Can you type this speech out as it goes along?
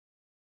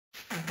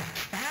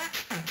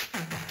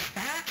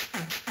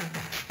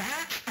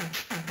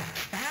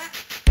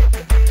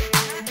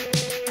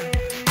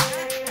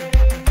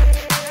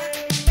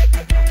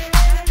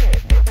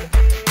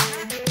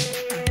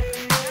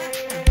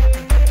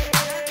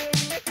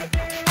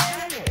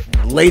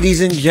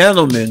Ladies and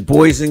gentlemen,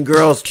 boys and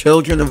girls,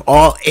 children of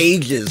all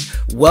ages,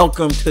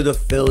 welcome to the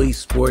Philly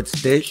Sports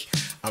Dish.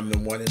 I'm the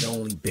one and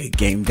only Big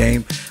Game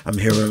Dame. I'm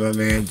here with my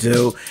man,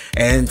 Do.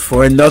 And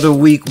for another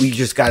week, we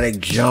just got to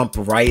jump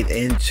right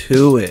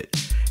into it.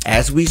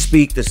 As we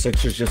speak, the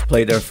Sixers just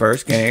played their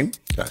first game.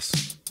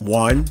 Yes.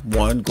 One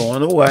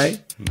going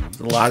away. There's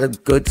a lot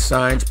of good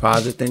signs,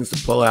 positive things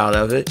to pull out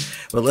of it.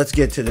 But let's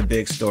get to the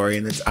big story,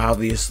 and it's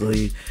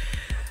obviously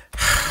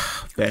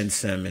Ben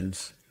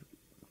Simmons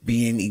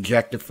being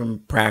ejected from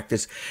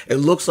practice. It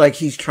looks like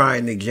he's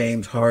trying the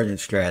James Harden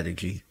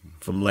strategy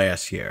from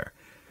last year.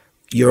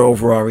 Your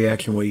overall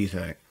reaction, what do you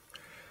think?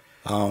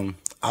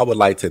 I would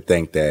like to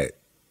think that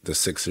the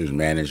Sixers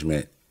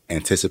management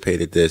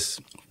anticipated this,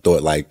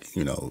 thought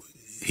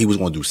he was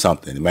going to do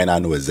something. He might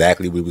not know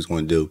exactly what he was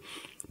going to do,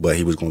 but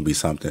he was going to be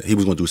something. He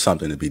was going to do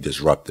something to be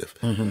disruptive.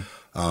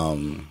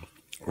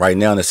 Right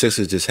now, the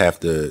Sixers just have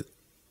to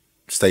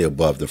stay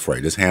above the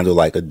fray. Just handle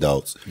like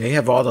adults. They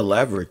have all the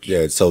leverage.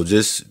 Yeah, so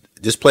just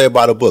play it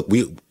by the book.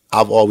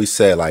 I've always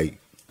said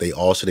they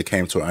all should have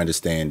came to an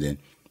understanding.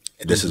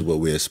 This is what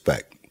we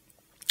expect.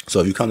 So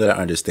if you come to that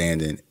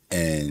understanding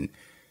and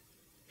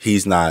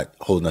he's not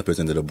holding up his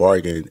end of the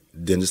bargain,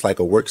 then it's like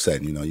a work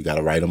setting. You got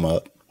to write him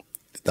up,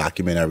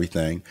 document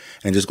everything,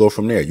 and just go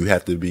from there.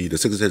 The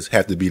Sixers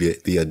have to be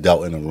the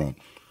adult in the room.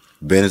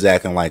 Ben is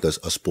acting like a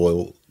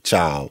spoiled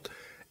child,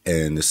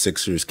 and the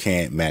Sixers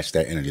can't match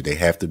that energy. They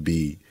have to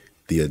be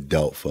the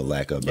adult, for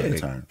lack of a better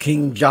term.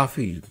 King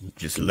Joffrey,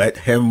 just let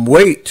him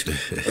wait.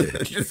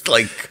 Just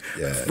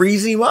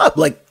freeze him up.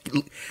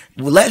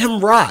 Let him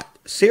rot.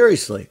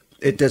 Seriously,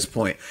 at this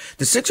point.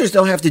 The Sixers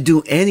don't have to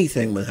do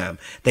anything with him.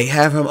 They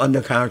have him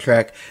under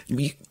contract.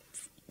 We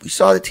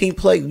saw the team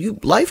play.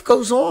 Life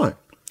goes on.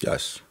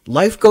 Yes.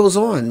 Life goes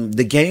on.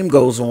 The game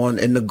goes on,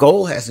 and the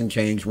goal hasn't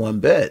changed one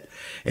bit.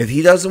 If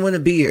he doesn't want to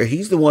be here,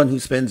 he's the one who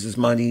spends his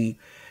money,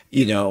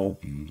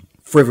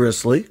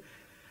 frivolously.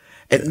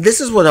 And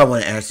this is what I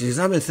want to ask you, because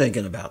I've been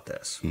thinking about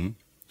this.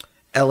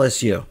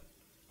 LSU,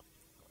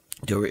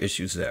 there were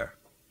issues there.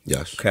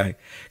 Yes. Okay.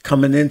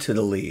 Coming into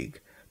the league,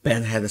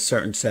 Ben had a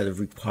certain set of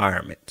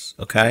requirements.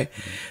 Okay.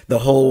 The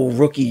whole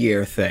rookie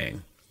year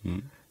thing.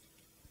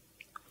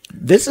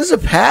 This is a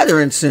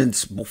pattern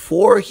since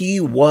before he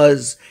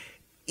was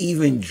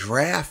even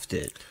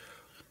drafted.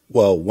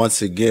 Well,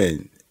 once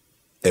again,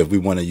 if we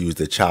want to use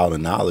the child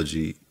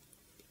analogy,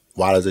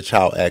 why does a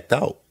child act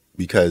out?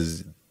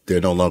 Because they're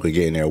no longer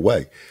getting their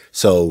way.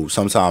 So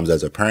sometimes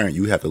as a parent,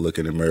 you have to look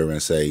in the mirror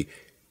and say,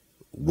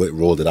 what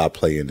role did I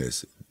play in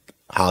this?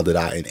 How did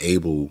I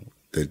enable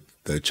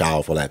the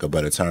child, for lack of a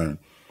better term,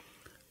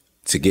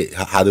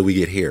 how did we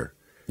get here?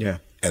 Yeah.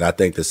 And I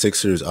think the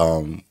Sixers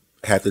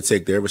have to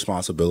take their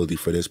responsibility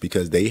for this,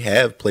 because they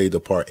have played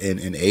the part in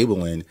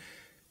enabling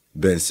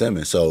Ben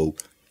Simmons. So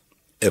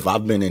if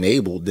I've been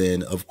enabled,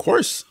 then of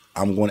course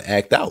I'm going to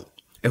act out.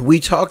 And we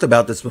talked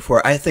about this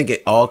before. I think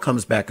it all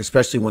comes back,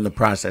 especially when the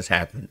process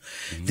happened.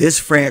 This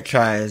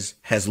franchise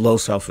has low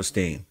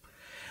self-esteem.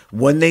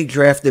 When they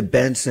drafted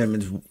Ben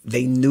Simmons,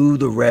 they knew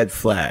the red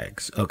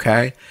flags,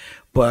 okay?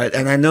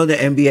 And I know the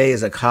NBA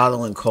is a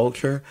coddling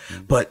culture,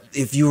 but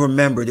if you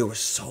remember, there was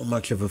so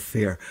much of a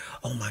fear.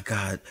 Oh my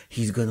God,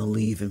 he's going to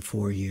leave in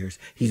 4 years.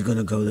 He's going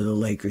to go to the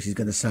Lakers. He's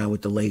going to sign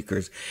with the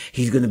Lakers.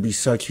 He's going to be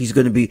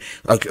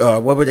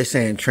what were they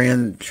saying?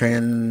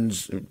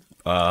 Game-changing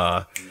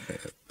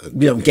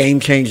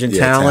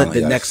talent,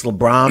 the next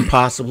LeBron,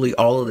 possibly,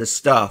 all of this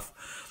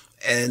stuff.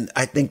 And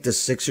I think the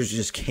Sixers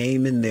just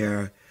came in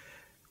there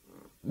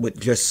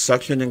with just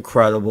such an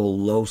incredible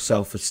low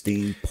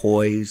self-esteem,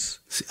 poise.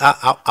 See,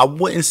 I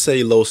wouldn't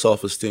say low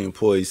self-esteem,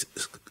 poise.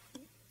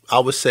 I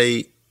would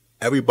say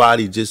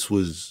everybody just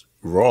was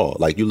raw.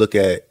 Like, you look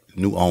at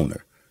new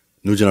owner,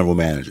 new general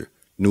manager,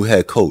 new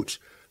head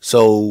coach.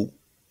 So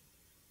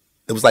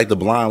it was like the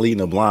blind leading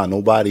the blind.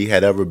 Nobody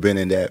had ever been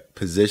in that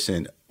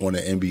position on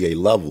an NBA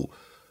level.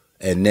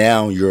 And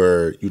now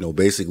you're,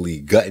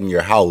 basically gutting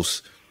your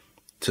house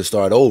to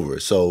start over.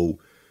 So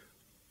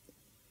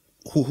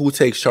who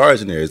takes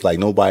charge in there? It's like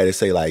nobody to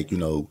say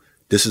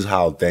this is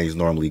how things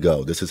normally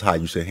go. This is how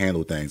you should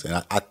handle things.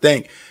 And I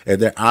think if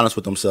they're honest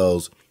with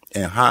themselves,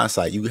 in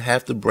hindsight, you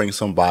have to bring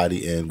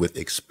somebody in with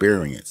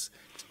experience.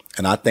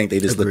 And I think they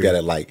just look at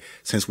it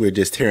since we're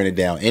just tearing it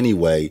down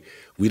anyway,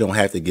 we don't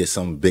have to get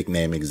some big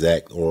name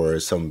exec or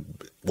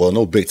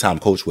no big time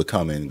coach would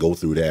come in and go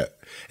through that.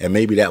 And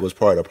maybe that was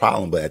part of the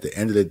problem. But at the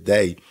end of the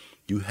day,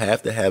 you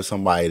have to have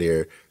somebody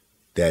there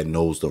that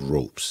knows the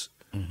ropes.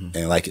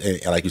 And like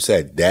you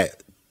said,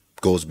 that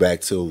goes back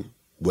to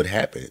what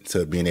happened,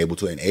 to being able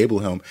to enable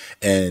him.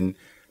 And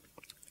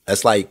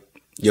that's like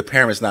your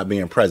parents not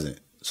being present.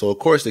 So, of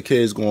course, the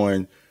kid's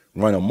going to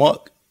run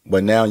amok.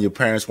 But now your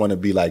parents want to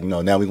be like,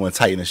 no, now we're going to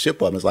tighten the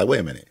ship up. And it's like,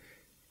 wait a minute.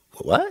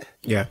 What?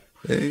 Yeah.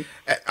 Hey.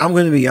 I'm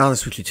going to be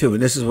honest with you too,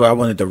 and this is what I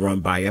wanted to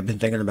run by you. I've been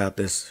thinking about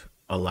this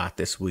a lot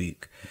this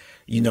week.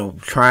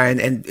 Trying,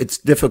 and it's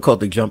difficult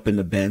to jump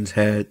into Ben's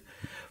head,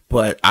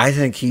 but I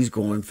think he's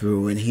going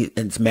through, and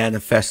it's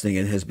manifesting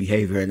in his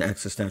behavior, an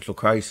existential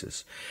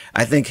crisis.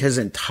 I think his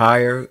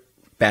entire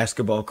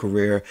basketball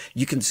career,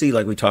 you can see,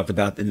 like we talked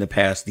about in the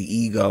past, the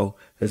ego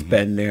has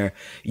been there.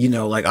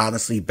 Like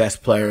honestly,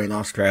 best player in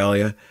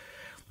Australia.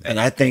 And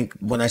I think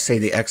when I say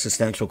the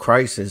existential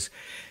crisis,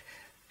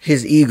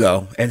 his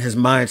ego and his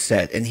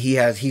mindset, and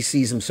he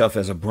sees himself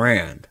as a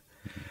brand.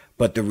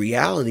 But the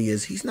reality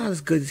is he's not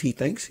as good as he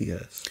thinks he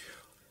is.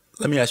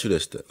 Let me ask you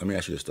this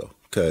though,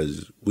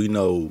 because we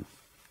know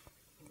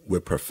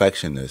we're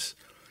perfectionists.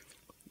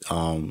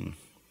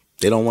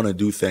 They don't want to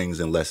do things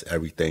unless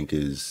everything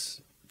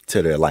is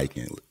to their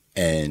liking.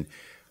 And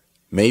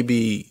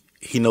maybe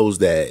he knows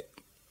that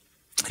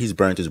he's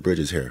burnt his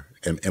bridges here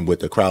and with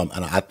the crowd.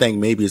 And I think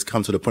maybe it's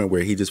come to the point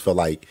where he just felt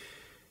like,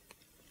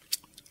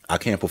 I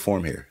can't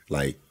perform here.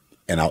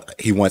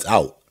 He wants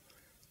out.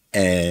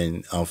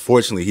 And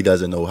unfortunately, he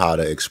doesn't know how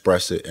to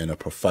express it in a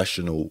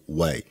professional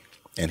way.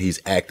 And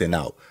he's acting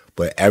out.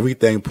 But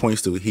everything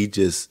points to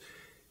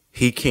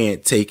he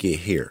can't take it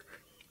here.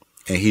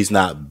 And he's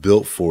not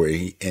built for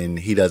it. And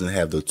he doesn't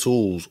have the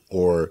tools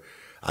or,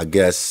 I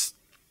guess,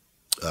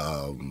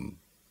 the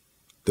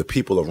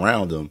people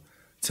around him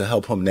to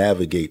help him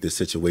navigate this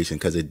situation,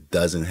 because it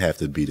doesn't have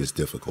to be this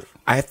difficult.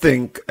 I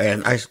think,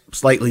 and I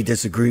slightly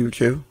disagree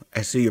with you.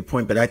 I see your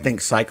point, but I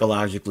think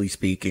psychologically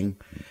speaking,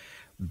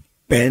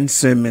 Ben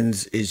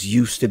Simmons is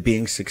used to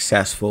being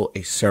successful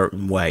a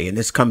certain way. And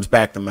this comes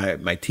back to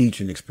my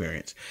teaching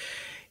experience.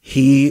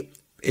 He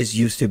is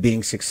used to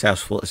being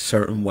successful a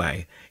certain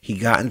way. He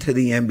got into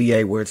the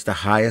NBA where it's the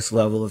highest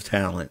level of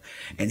talent,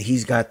 and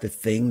he's got the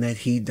thing that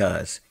he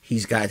does.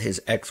 He's got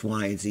his X,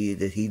 Y, and Z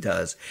that he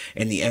does.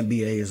 And the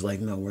NBA is like,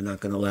 no, we're not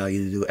going to allow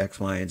you to do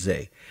X, Y, and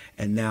Z.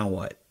 And now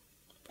what?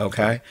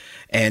 Okay.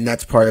 And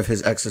that's part of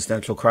his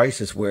existential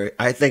crisis, where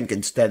I think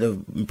instead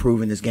of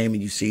improving his game,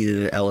 and you see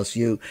it at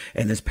LSU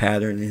and his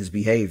pattern and his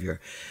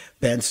behavior,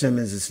 Ben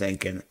Simmons is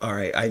thinking, all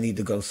right, I need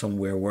to go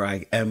somewhere where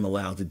I am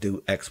allowed to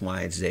do X,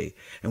 Y, and Z.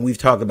 And we've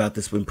talked about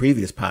this in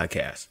previous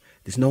podcasts.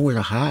 There's nowhere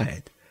to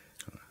hide.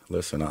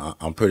 Listen,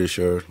 I'm pretty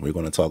sure we're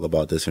going to talk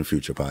about this in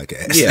future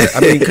podcasts. Yeah,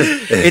 I mean,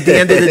 because at the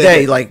end of the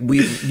day, like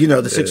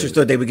the Sixers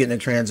thought they were getting a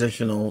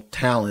transitional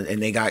talent,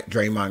 and they got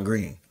Draymond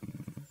Green.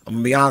 I'm going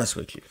to be honest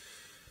with you.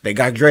 They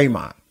got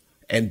Draymond.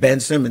 And Ben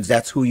Simmons,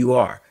 that's who you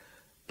are.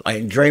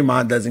 And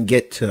Draymond doesn't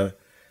get to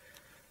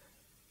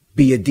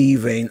be a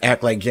diva and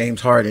act like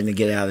James Harden to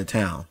get out of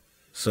town.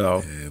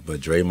 So, yeah, but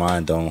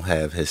Draymond don't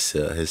have his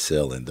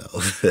ceiling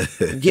though.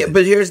 Yeah,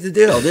 but here's the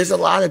deal. There's a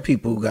lot of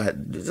people who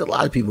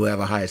have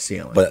a higher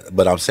ceiling.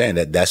 But I'm saying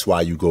that's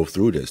why you go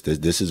through this.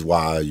 This is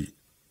why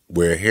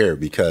we're here,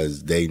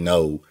 because they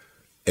know,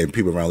 and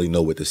people really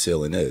know what the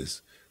ceiling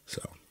is.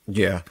 So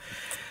yeah.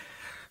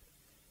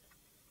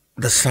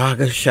 The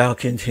saga shall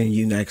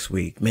continue next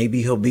week.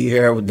 Maybe he'll be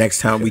here next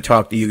time we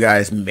talk to you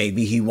guys.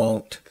 Maybe he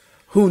won't.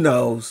 Who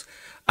knows?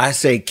 I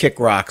say kick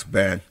rocks,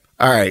 Ben.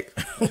 All right.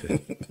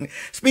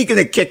 Speaking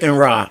of kicking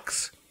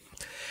rocks,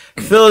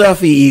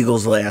 Philadelphia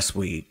Eagles last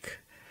week.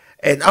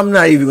 And I'm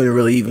not even going to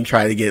really even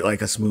try to get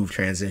like a smooth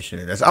transition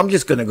in this. I'm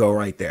just going to go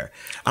right there.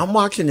 I'm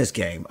watching this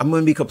game. I'm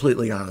going to be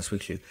completely honest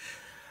with you.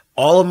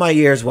 All of my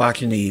years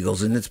watching the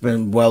Eagles, and it's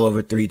been well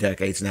over 3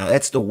 decades now,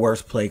 that's the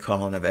worst play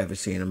calling I've ever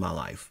seen in my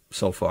life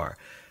so far.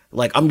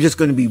 Like, I'm just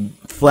going to be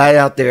flat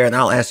out there, and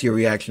I'll ask your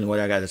reaction to what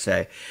I got to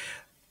say.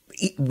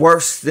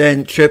 Worse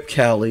than Chip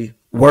Kelly,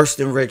 worse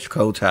than Rich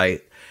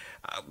Kotite.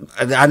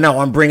 I know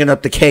I'm bringing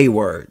up the K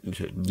word,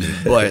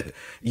 but,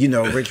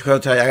 Rich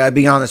Kotite, I got to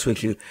be honest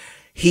with you.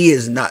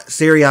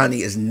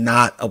 Sirianni is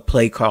not a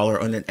play caller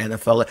on an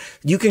NFL.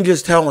 You can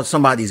just tell when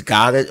somebody's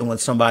got it and when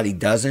somebody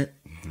doesn't.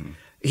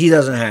 He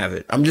doesn't have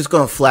it. I'm just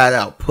going to flat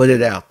out put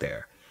it out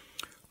there.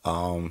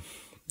 Yeah,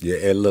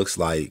 it looks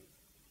like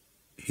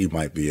he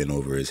might be in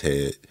over his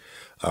head.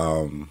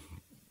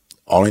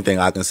 Only thing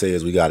I can say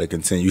is we got to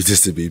continue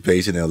just to be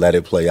patient and let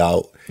it play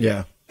out.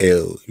 Yeah.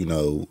 It'll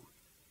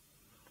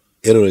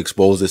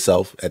expose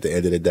itself at the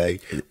end of the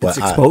day. But it's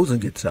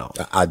exposing itself.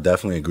 I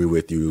definitely agree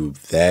with you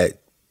that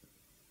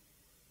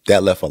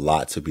left a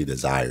lot to be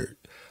desired.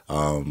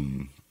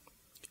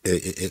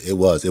 It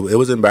was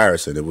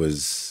embarrassing. It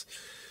was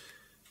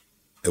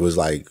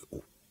like,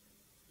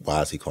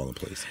 why is he calling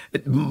plays?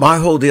 My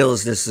whole deal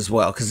is this as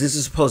well, because this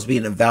is supposed to be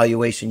an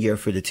evaluation year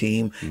for the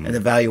team, an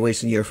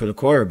evaluation year for the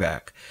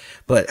quarterback.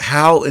 But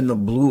how in the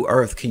blue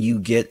earth can you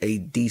get a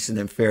decent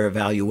and fair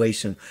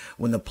evaluation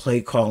when the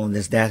play calling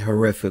is that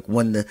horrific,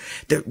 when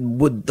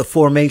the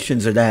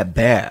formations are that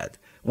bad,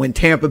 when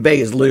Tampa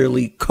Bay is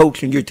literally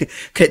coaching your team?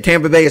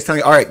 Tampa Bay is telling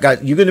you, all right,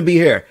 guys, you're going to be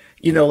here.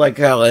 Like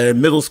how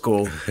in middle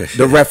school,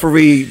 the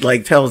referee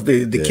tells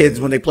the kids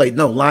when they play,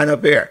 no, line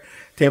up here.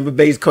 Tampa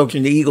Bay's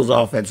coaching the Eagles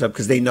offense up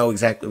because they know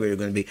exactly where they're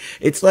going to be.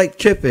 It's like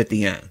Chip at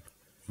the end.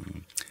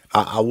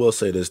 I will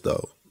say this,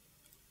 though.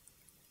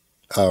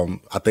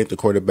 I think the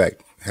quarterback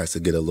has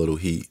to get a little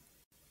heat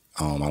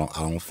I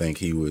don't think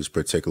he was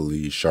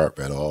particularly sharp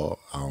at all.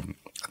 I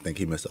think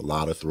he missed a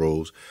lot of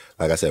throws.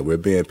 Like I said, we're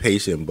being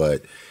patient,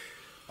 but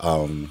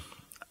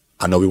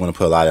I know we want to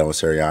put a lot on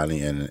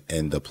Sirianni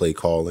and the play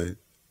calling,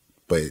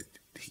 but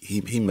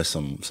he missed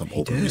some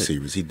open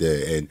receivers. He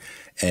did,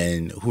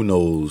 and who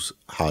knows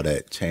how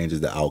that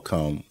changes the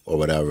outcome or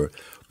whatever.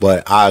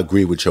 But I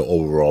agree with your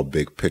overall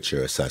big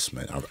picture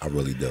assessment. I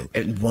really do.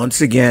 And once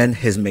again,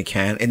 his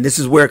mechanic, and this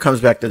is where it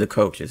comes back to the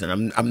coaches.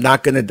 And I'm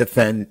not going to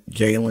defend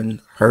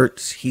Jalen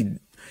Hurts. He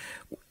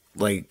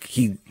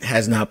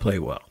has not played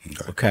well.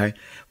 Okay.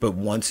 But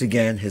once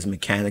again, his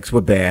mechanics were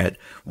bad.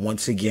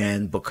 Once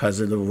again, because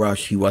of the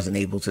rush, he wasn't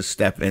able to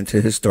step into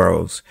his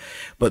throws.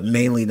 But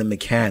mainly the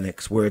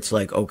mechanics, where it's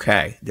like,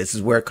 okay, this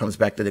is where it comes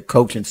back to the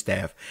coaching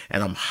staff.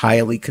 And I'm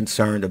highly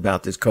concerned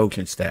about this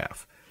coaching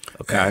staff.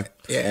 Okay.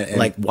 Yeah. And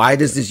like, why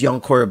does this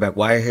young quarterback,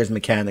 why are his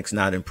mechanics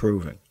not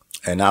improving?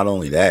 And not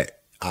only that,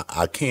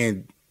 I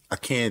can't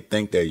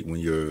think that when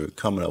you're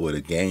coming up with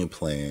a game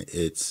plan,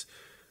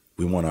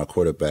 we want our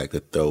quarterback to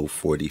throw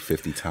 40,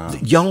 50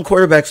 times. Young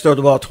quarterbacks throw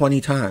the ball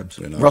 20 times.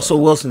 You know? Russell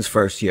Wilson's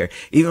first year.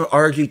 Even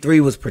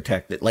RG3 was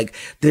protected. Like,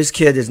 this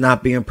kid is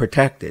not being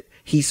protected.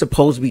 He's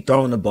supposed to be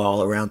throwing the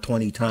ball around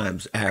 20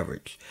 times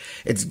average.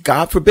 It's,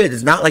 God forbid,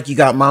 it's not like you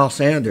got Miles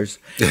Sanders.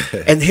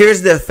 And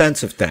here's the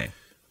offensive thing.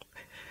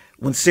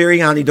 When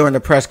Sirianni during the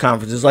press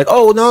conference is like,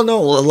 oh, no,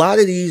 a lot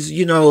of these,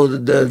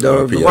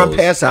 the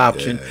run-pass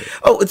option,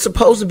 it's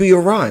supposed to be a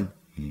run.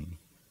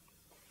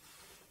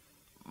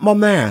 My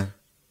man,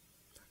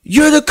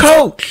 you're the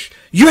coach.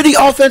 You're the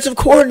offensive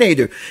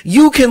coordinator.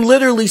 You can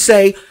literally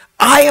say,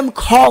 I am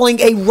calling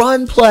a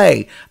run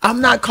play. I'm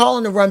not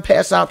calling a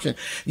run-pass option.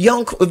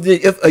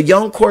 If a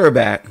young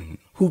quarterback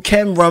who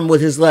can run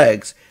with his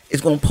legs is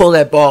going to pull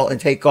that ball and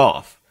take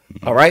off,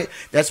 all right?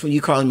 That's when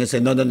you call him and say,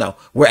 no.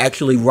 We're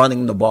actually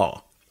running the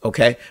ball,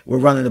 okay? We're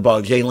running the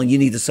ball. Jalen, you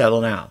need to settle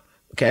down,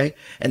 okay?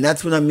 And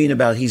that's what I mean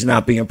about he's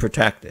not being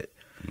protected.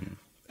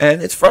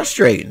 And it's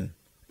frustrating.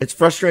 It's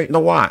frustrating to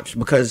watch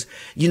because,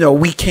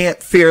 we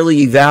can't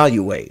fairly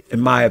evaluate, in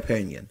my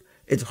opinion.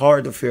 It's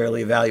hard to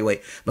fairly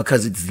evaluate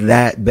because it's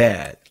that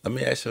bad. Let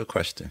me ask you a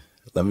question.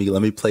 Let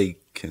me play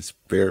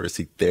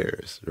conspiracy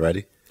theorist.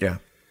 Ready? Yeah.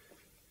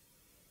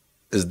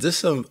 Is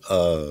this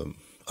a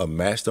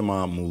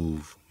mastermind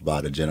move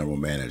by the general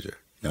manager?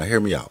 Now, hear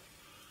me out.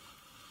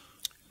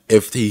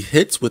 If he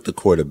hits with the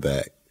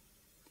quarterback,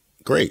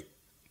 great.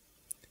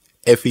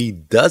 If he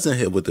doesn't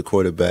hit with the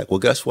quarterback, well,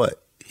 guess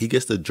what? He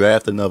gets to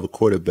draft another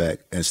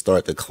quarterback and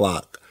start the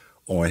clock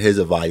on his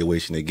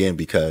evaluation again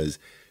because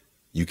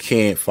you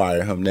can't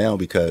fire him now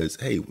because,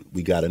 hey,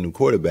 we got a new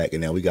quarterback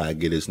and now we got to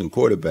get this new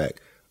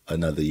quarterback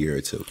another year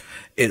or two.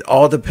 It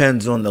all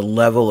depends on the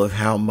level of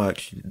how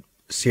much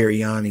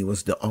Sirianni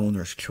was the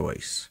owner's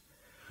choice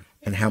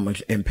and how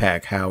much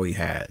impact Howie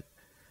had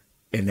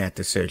in that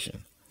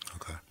decision.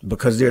 Okay.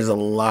 Because there's a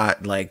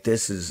lot, like,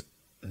 this is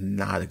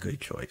not a good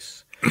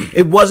choice.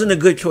 It wasn't a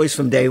good choice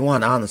from day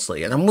one,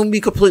 honestly. And I'm going to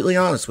be completely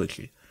honest with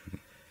you.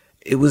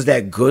 It was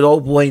that good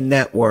old boy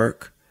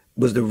network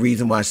was the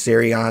reason why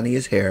Sirianni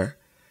is here.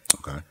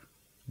 Okay.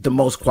 The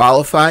most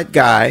qualified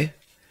guy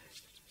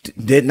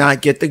did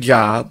not get the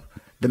job.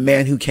 The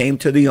man who came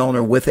to the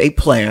owner with a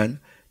plan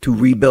to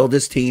rebuild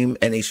his team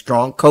and a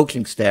strong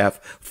coaching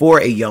staff for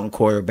a young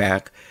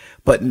quarterback.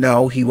 But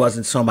no, he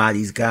wasn't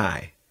somebody's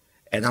guy.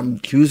 And I'm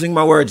choosing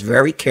my words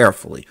very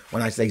carefully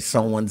when I say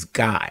someone's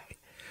guy.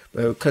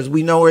 Because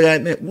we know where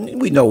that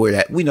we know what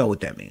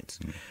that means.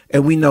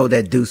 And we know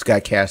that Deuce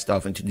got cast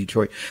off into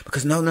Detroit.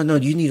 Because no,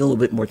 you need a little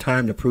bit more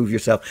time to prove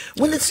yourself.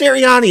 When did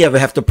Sirianni ever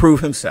have to prove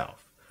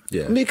himself?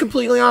 Yeah. I'll be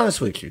completely honest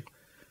with you.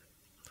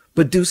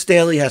 But Deuce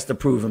Staley has to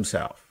prove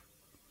himself.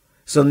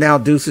 So now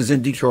Deuce is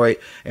in Detroit,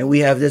 and we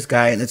have this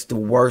guy, and it's the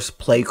worst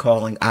play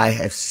calling I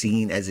have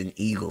seen as an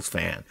Eagles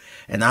fan.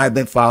 And I've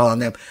been following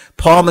them.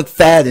 Paul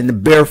McFadden, the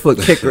barefoot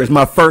kicker, is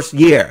my first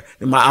year.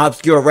 And my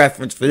obscure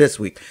reference for this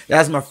week.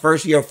 That's my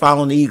first year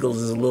following the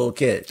Eagles as a little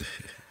kid.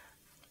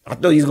 I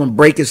thought he was going to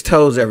break his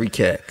toes every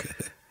kick.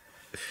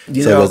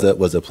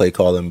 Was the play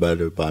calling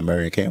better by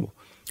Marion Campbell?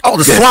 Oh,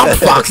 the Swamp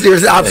Fox.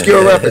 There's the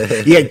obscure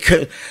reference.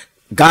 Yeah,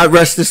 God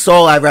rest his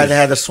soul. I'd rather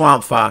have the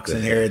Swamp Fox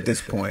in here at this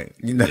point.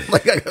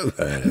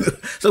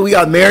 So we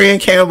got Marion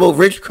Campbell,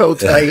 Rich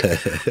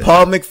Kotite,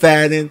 Paul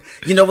McFadden.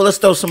 Let's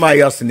throw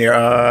somebody else in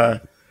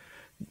there.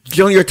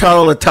 Junior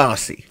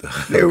Talatasi.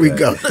 There we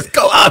go. Let's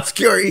go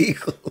obscure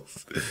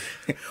Eagles.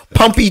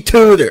 Pumpy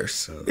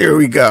Tudors. There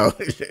we go.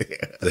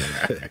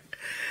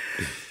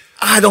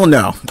 I don't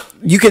know.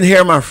 You can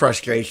hear my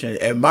frustration,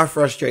 and my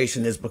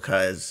frustration is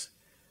because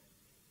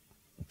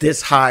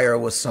this hire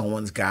was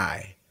someone's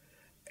guy.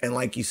 And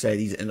like you said,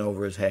 he's in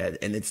over his head.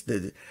 And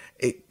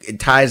it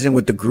ties in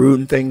with the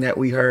Gruden thing that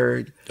we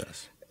heard.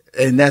 Yes.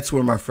 And that's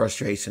where my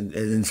frustration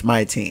is. It's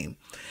my team.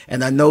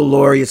 And I know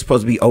Laurie is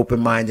supposed to be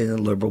open-minded and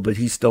liberal, but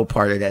he's still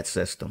part of that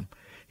system.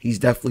 He's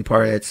definitely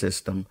part of that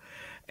system.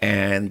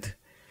 And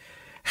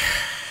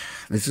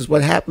this is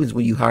what happens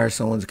when you hire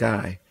someone's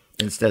guy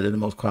instead of the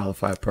most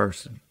qualified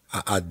person.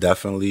 I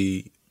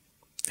definitely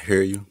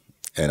hear you,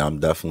 and I'm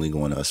definitely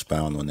going to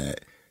expound on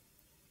that.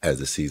 as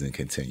the season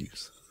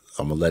continues.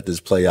 I'm going to let this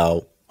play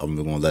out. I'm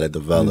going to let it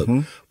develop.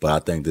 But I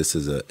think this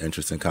is an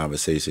interesting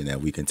conversation that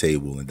we can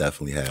table and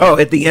definitely have. Oh,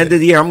 at the end of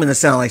the year, I'm going to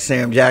sound like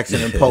Sam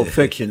Jackson in Pulp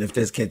Fiction if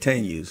this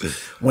continues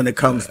when it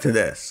comes to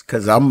this.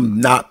 Because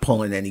I'm not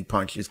pulling any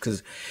punches.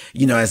 Because,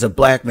 you know, as a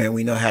black man,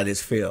 we know how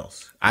this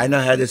feels. I know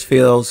how this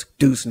feels.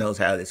 Deuce knows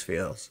how this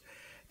feels.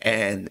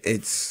 And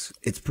it's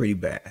pretty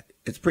bad.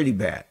 It's pretty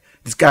bad.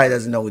 This guy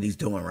doesn't know what he's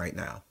doing right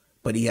now.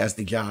 But he has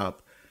the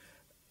job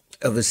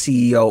of a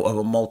CEO of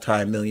a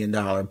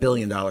multi-million-dollar,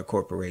 billion-dollar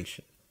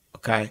corporation.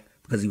 Okay?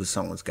 Because he was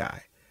someone's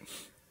guy.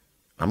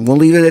 I'm going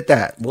to leave it at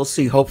that. We'll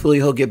see. Hopefully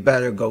he'll get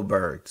better. Go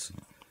Birds.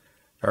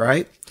 All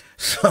right?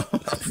 So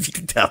you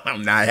can tell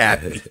I'm not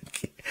happy.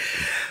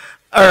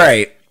 All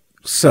right.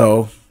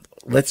 So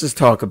let's just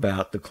talk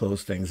about, to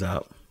close things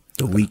up,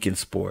 the week in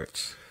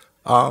sports.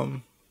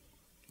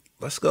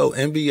 Let's go.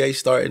 NBA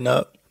starting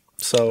up.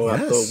 So Yes.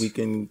 I thought we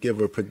can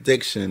give a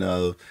prediction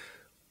of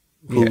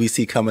who we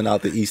see coming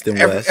out the East and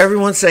West.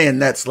 Everyone's saying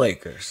Nets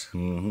Lakers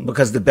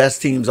because the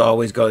best teams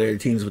always go there. The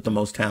teams with the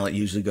most talent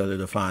usually go to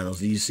the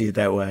finals. Do you see it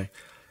that way?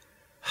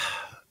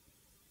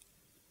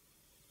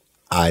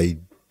 I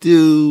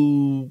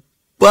do,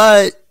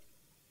 but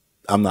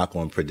I'm not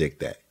going to predict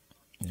that.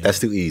 Yeah. That's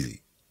too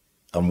easy.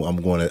 I'm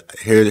going to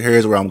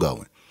here's where I'm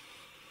going.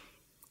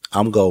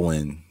 I'm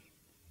going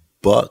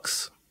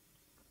Bucks,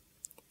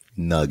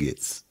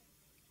 Nuggets.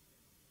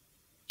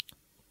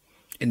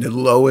 In the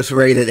lowest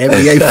rated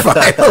NBA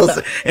finals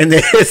in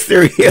the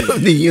history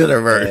of the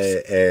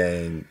universe.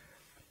 And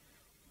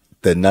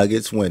the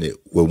Nuggets win it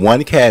with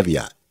one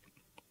caveat,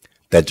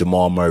 that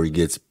Jamal Murray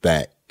gets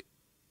back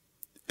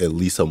at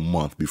least a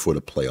month before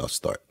the playoffs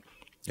start.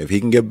 If he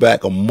can get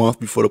back a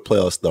month before the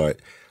playoffs start,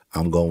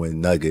 I'm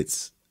going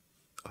Nuggets,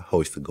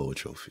 hoist the gold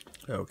trophy.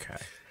 Okay.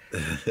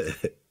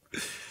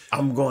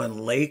 I'm going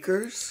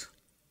Lakers,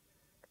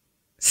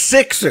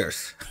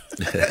 Sixers.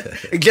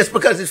 Just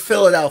because it's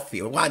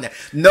Philadelphia. Why not?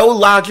 No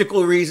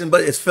logical reason,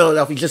 but it's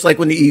Philadelphia, just like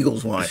when the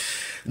Eagles won.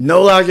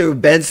 No logical.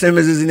 Ben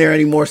Simmons isn't there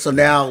anymore, so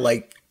now,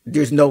 like,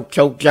 there's no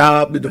choke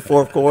job in the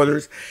fourth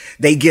quarters.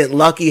 They get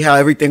lucky how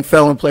everything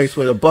fell in place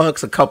with the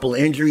Bucks. A couple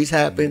injuries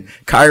happen.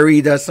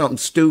 Kyrie does something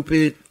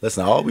stupid.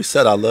 Listen, I always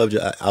said I loved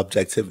your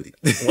objectivity.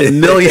 1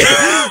 million.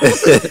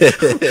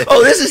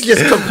 Oh, this is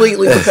just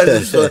completely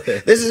because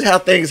this is how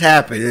things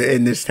happen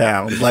in this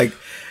town. Like,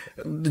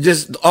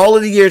 just all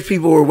of the years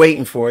people were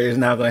waiting for it is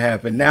not going to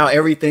happen. Now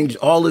everything,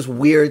 all this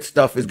weird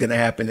stuff is going to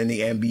happen in the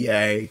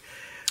NBA.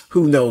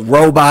 Who knows?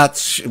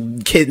 Robots,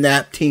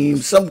 kidnap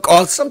teams, some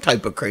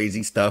type of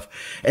crazy stuff.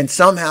 And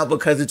somehow,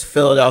 because it's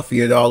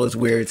Philadelphia and all this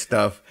weird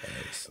stuff,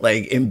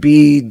 like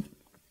Embiid,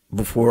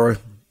 before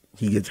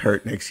he gets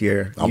hurt next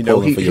year,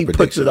 he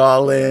puts it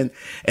all in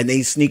and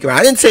they sneak around.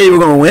 I didn't say they were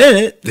going to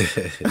win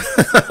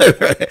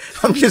it.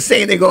 I'm just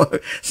saying they're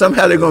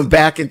going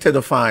back into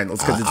the finals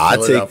because it's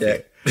Philadelphia. Take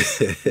that.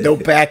 They'll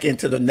back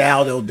into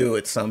they'll do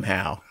it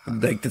somehow.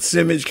 Like the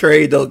Simmons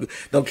trade,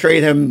 they'll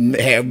trade him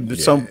at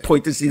some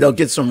point to see they'll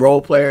get some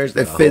role players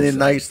that fit in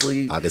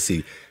nicely. I can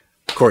see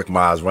Cork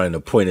Miles running a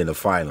point in the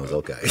finals.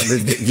 Okay.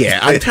 Yeah,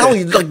 I'm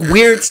telling you, like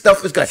weird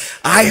stuff is going.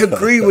 I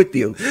agree with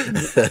you.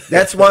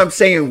 That's why I'm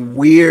saying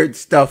weird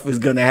stuff is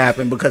going to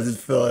happen because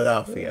it's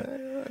Philadelphia.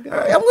 I'm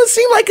going to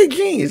seem like a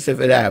genius if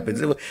it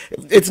happens.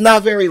 It's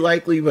not very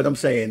likely, but I'm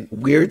saying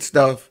weird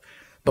stuff.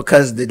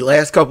 Because the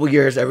last couple of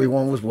years,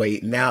 everyone was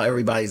waiting. Now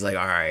everybody's like,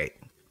 all right.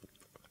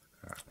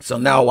 So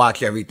now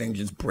watch everything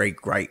just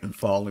break right and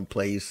fall in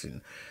place.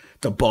 And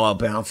the ball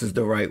bounces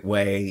the right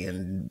way.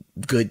 And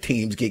good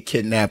teams get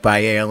kidnapped by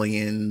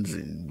aliens.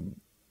 And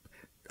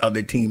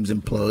other teams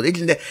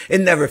implode.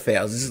 It never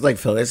fails. This is like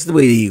Philly. This is the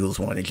way the Eagles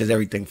won it. Just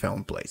everything fell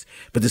in place.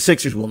 But the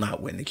Sixers will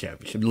not win the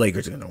championship. The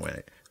Lakers are going to win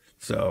it.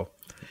 So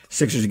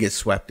Sixers get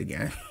swept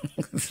again.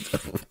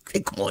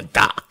 Come on,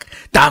 Doc.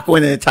 Doc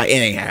winning the title. It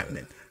ain't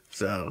happening.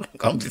 So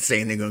I'm just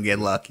saying they're gonna get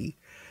lucky,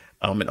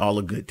 and all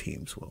the good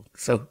teams will.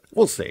 So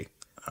we'll see.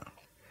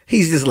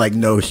 He's just like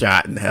no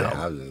shot in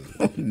hell.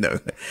 Yeah, no,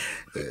 I'm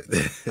saying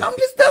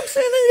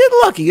they get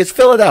lucky. It's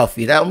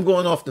Philadelphia. I'm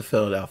going off the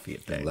Philadelphia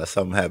thing. Unless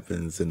something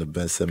happens in the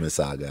Ben Simmons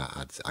saga,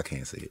 I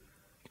can't see it.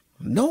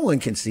 No one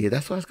can see it.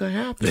 That's why it's gonna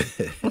happen.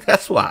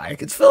 That's why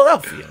it's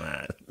Philadelphia,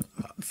 man.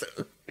 So,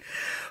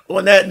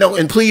 on that note,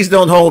 and please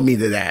don't hold me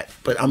to that.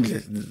 But I'm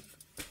just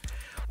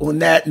on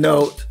that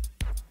note.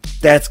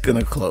 That's going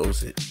to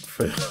close it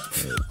for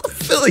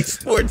Philly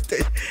Sports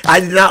Day. I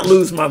did not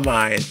lose my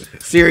mind.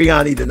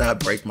 Sirianni did not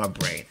break my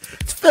brain.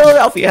 It's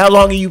Philadelphia. How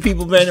long have you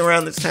people been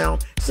around this town?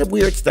 Some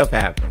weird stuff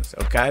happens,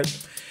 okay?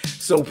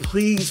 So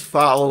please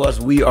follow us.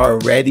 We are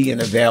ready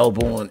and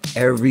available on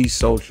every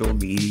social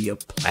media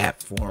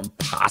platform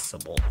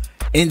possible.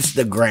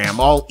 Instagram,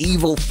 all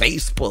evil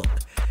Facebook.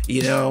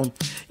 You know,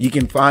 you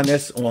can find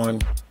us on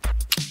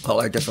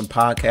all our different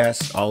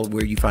podcasts, all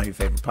where you find your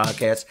favorite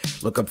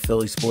podcasts. Look up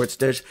Philly Sports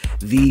Dish,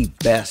 the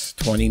best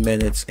 20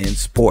 minutes in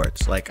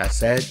sports. Like I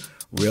said,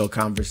 real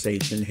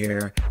conversation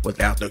here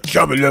without the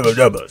chubba dubba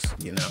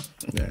dubbas, you know.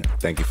 Yeah.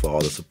 Thank you for all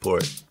the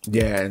support.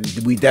 Yeah, and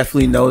we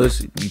definitely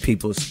notice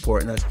people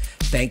supporting us.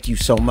 Thank you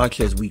so much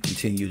as we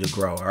continue to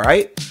grow, all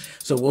right?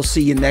 So we'll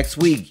see you next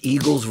week.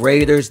 Eagles,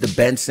 Raiders, the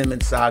Ben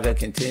Simmons saga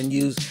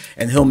continues,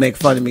 and he'll make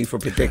fun of me for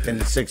predicting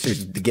the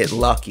Sixers to get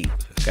lucky,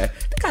 okay?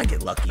 They gotta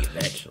get lucky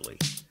eventually.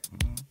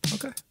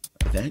 Okay.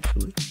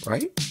 Eventually,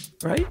 right?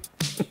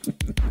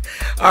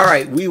 All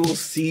right, we will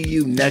see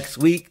you next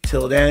week.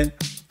 Till then,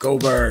 go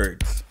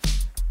Birds.